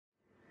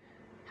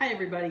Hi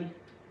everybody,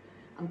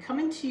 I'm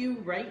coming to you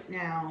right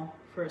now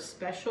for a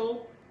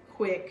special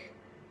quick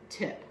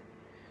tip.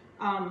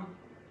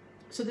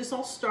 So this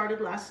all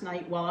started last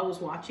night while I was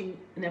watching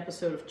an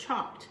episode of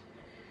Chard,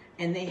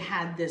 and they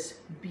had this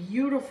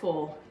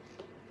beautiful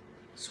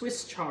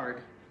Swiss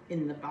chard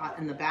in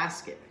the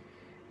basket,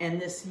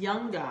 and this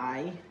young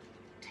guy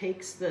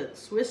takes the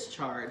Swiss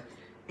chard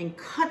and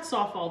cuts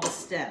off all the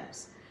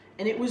stems.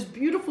 And it was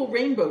beautiful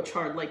rainbow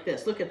chard like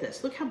this. Look at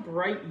this. Look how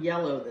bright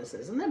yellow this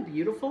is. Isn't that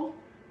beautiful?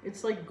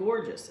 It's like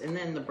gorgeous. And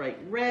then the bright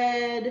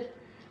red.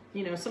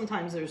 You know,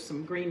 sometimes there's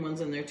some green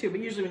ones in there too, but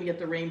usually when you get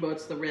the rainbow,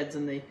 it's the reds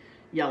and the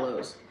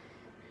yellows.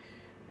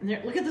 And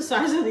look at the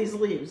size of these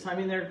leaves. I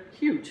mean, they're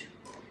huge.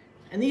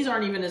 And these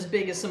aren't even as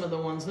big as some of the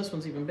ones. This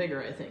one's even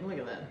bigger, I think. Look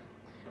at that.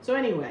 So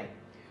anyway,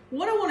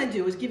 what I want to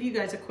do is give you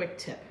guys a quick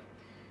tip.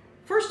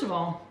 First of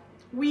all,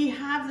 we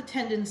have the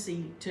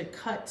tendency to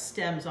cut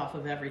stems off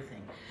of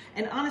everything.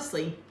 And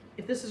honestly,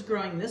 if this is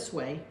growing this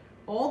way,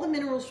 all the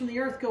minerals from the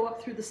earth go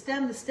up through the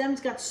stem. The stem's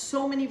got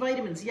so many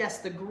vitamins. Yes,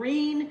 the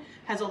green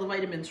has all the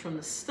vitamins from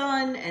the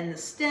sun, and the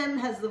stem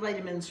has the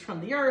vitamins from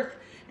the earth.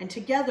 And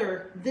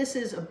together, this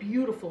is a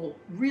beautiful,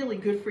 really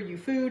good for you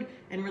food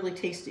and really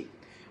tasty.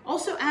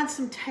 Also add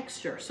some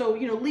texture. So,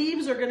 you know,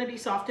 leaves are gonna be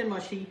soft and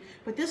mushy,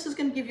 but this is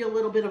gonna give you a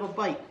little bit of a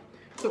bite.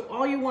 So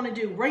all you want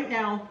to do right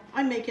now,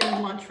 I'm making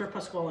lunch for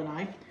Pasquale and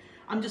I.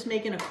 I'm just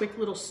making a quick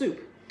little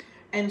soup.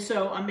 And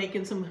so I'm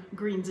making some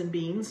greens and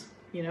beans,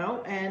 you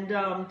know,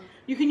 and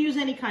you can use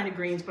any kind of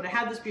greens, but I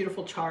had this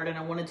beautiful chard and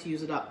I wanted to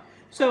use it up.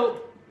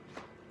 So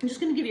I'm just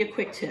going to give you a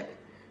quick tip.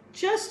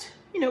 Just,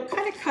 you know,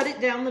 kind of cut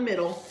it down the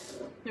middle.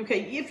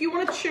 Okay, if you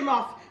want to trim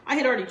off, I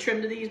had already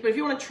trimmed these, but if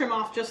you want to trim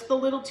off just the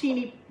little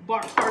teeny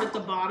part at the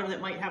bottom that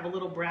might have a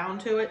little brown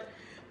to it,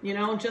 you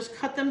know, just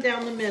cut them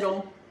down the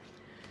middle,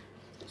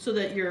 so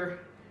that you're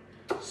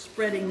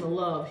spreading the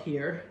love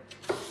here.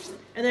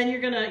 And then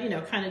you're gonna, you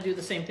know, kind of do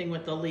the same thing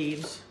with the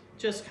leaves.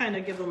 Just kind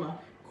of give them a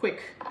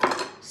quick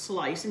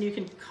slice, and you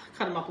can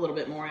cut them up a little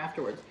bit more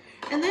afterwards.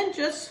 And then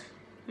just,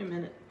 wait a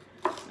minute,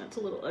 that's a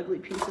little ugly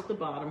piece at the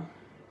bottom.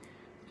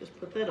 Just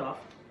put that off.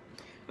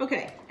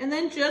 Okay, and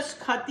then just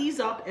cut these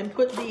up and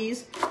put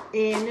these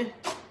in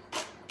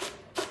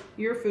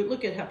your food.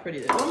 Look at how pretty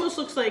it is. It almost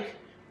looks like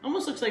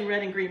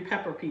red and green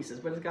pepper pieces,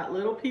 but it's got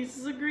little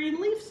pieces of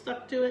green leaf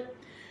stuck to it.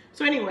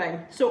 So anyway,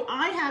 so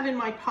I have in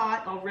my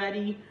pot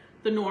already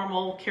the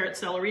normal carrot,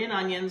 celery, and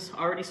onions.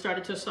 Already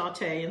started to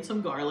saute, and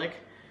some garlic.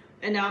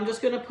 And now I'm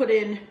just gonna put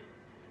in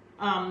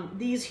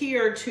these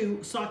here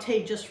to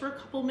saute just for a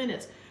couple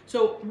minutes.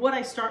 So what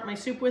I start my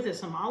soup with is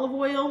some olive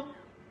oil,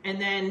 and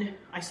then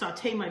I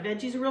saute my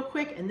veggies real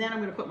quick, and then I'm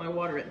gonna put my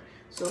water in.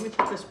 So let me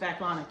put this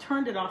back on. I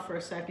turned it off for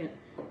a second,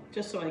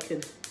 just so I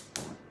could,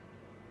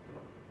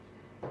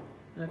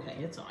 okay,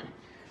 it's on.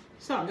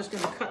 So I'm just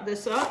gonna cut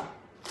this up.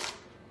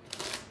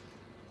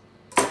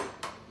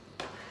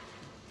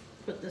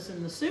 Put this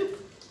in the soup.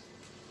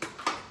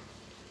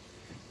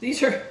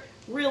 These are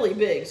really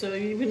big, so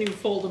even if you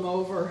fold them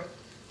over,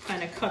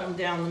 kind of cut them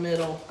down the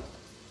middle.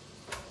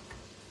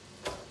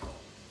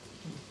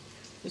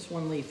 This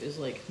one leaf is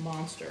like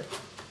monster.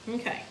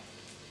 Okay.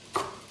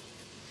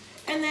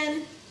 And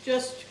then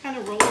just kind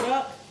of roll it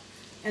up,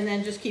 and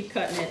then just keep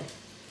cutting it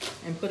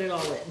and put it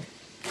all in.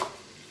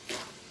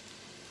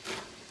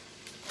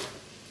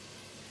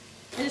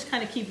 I just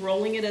kind of keep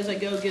rolling it as I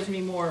go. It gives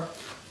me more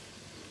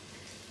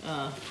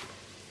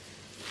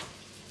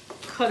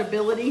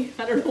cutability.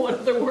 I don't know what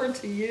other word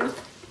to use.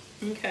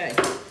 Okay,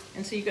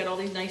 and so you got all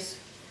these nice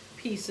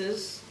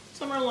pieces.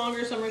 Some are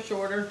longer, some are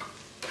shorter.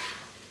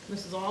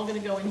 This is all going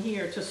to go in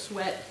here to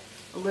sweat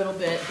a little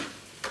bit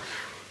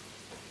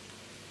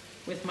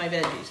with my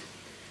veggies.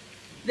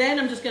 Then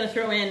I'm just going to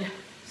throw in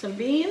some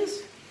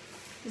beans.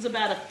 This is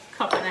about 1.5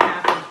 cups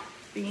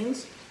of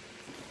beans.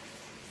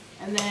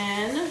 And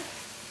then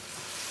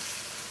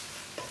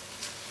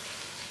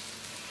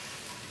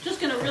just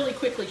going to really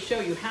quickly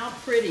show you how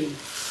pretty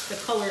the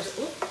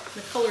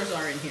colors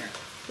are in here.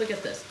 Look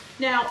at this.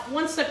 Now,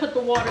 once I put the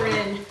water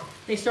in,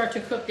 they start to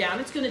cook down.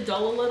 It's going to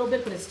dull a little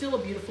bit, but it's still a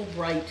beautiful,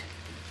 bright,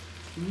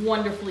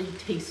 wonderfully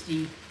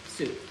tasty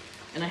soup.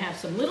 And I have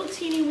some little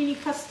teeny weeny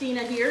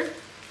pastina here.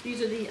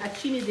 These are the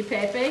acini di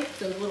pepe,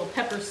 those little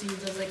pepper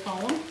seeds as they call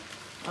them,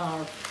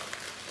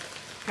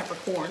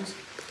 peppercorns.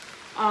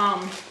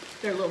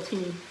 They're little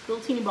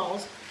teeny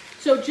balls.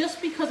 So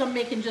just because I'm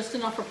making just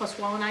enough for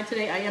Pasquale and I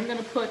today, I am going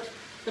to put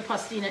the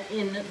pastina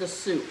in the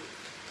soup.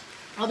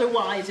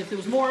 Otherwise, if there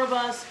was more of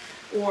us,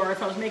 or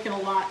if I was making a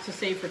lot to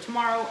save for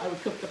tomorrow, I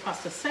would cook the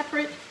pasta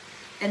separate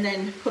and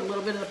then put a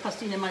little bit of the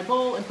pastina in my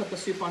bowl and put the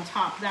soup on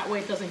top. That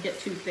way it doesn't get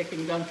too thick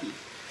and gunky.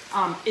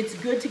 It's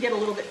good to get a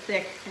little bit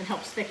thick and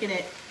helps thicken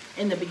it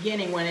in the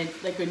beginning when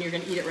you're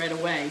going to eat it right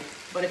away.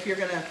 But if you're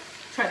going to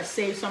try to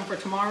save some for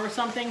tomorrow or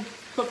something,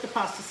 cook the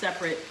pasta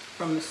separate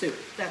from the soup.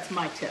 That's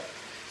my tip.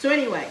 So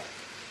anyway,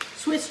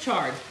 Swiss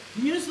chard.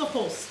 Use the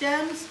whole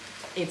stems.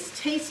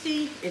 It's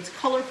tasty, it's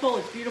colorful,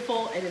 it's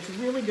beautiful, and it's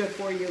really good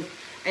for you.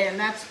 And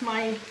that's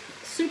my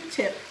soup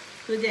tip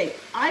for the day.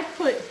 I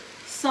put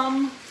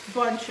some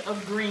bunch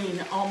of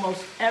green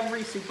almost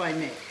every soup I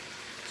make.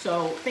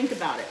 So think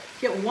about it.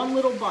 Get one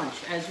little bunch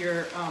as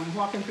you're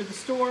walking through the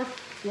store,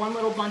 one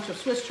little bunch of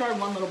Swiss chard,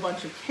 one little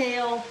bunch of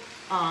kale,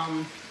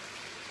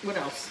 what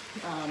else?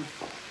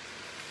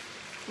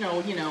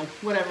 No, you know,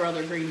 whatever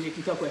other greens you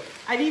can cook with.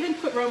 I've even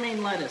put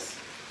romaine lettuce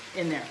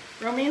in there.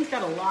 Romaine's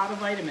got a lot of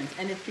vitamins,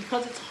 and it's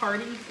because it's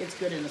hearty, it's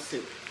good in a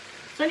soup.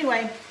 So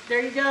anyway,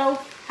 there you go.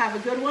 Have a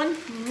good one.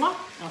 Mwah.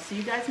 I'll see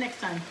you guys next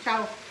time.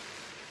 Ciao.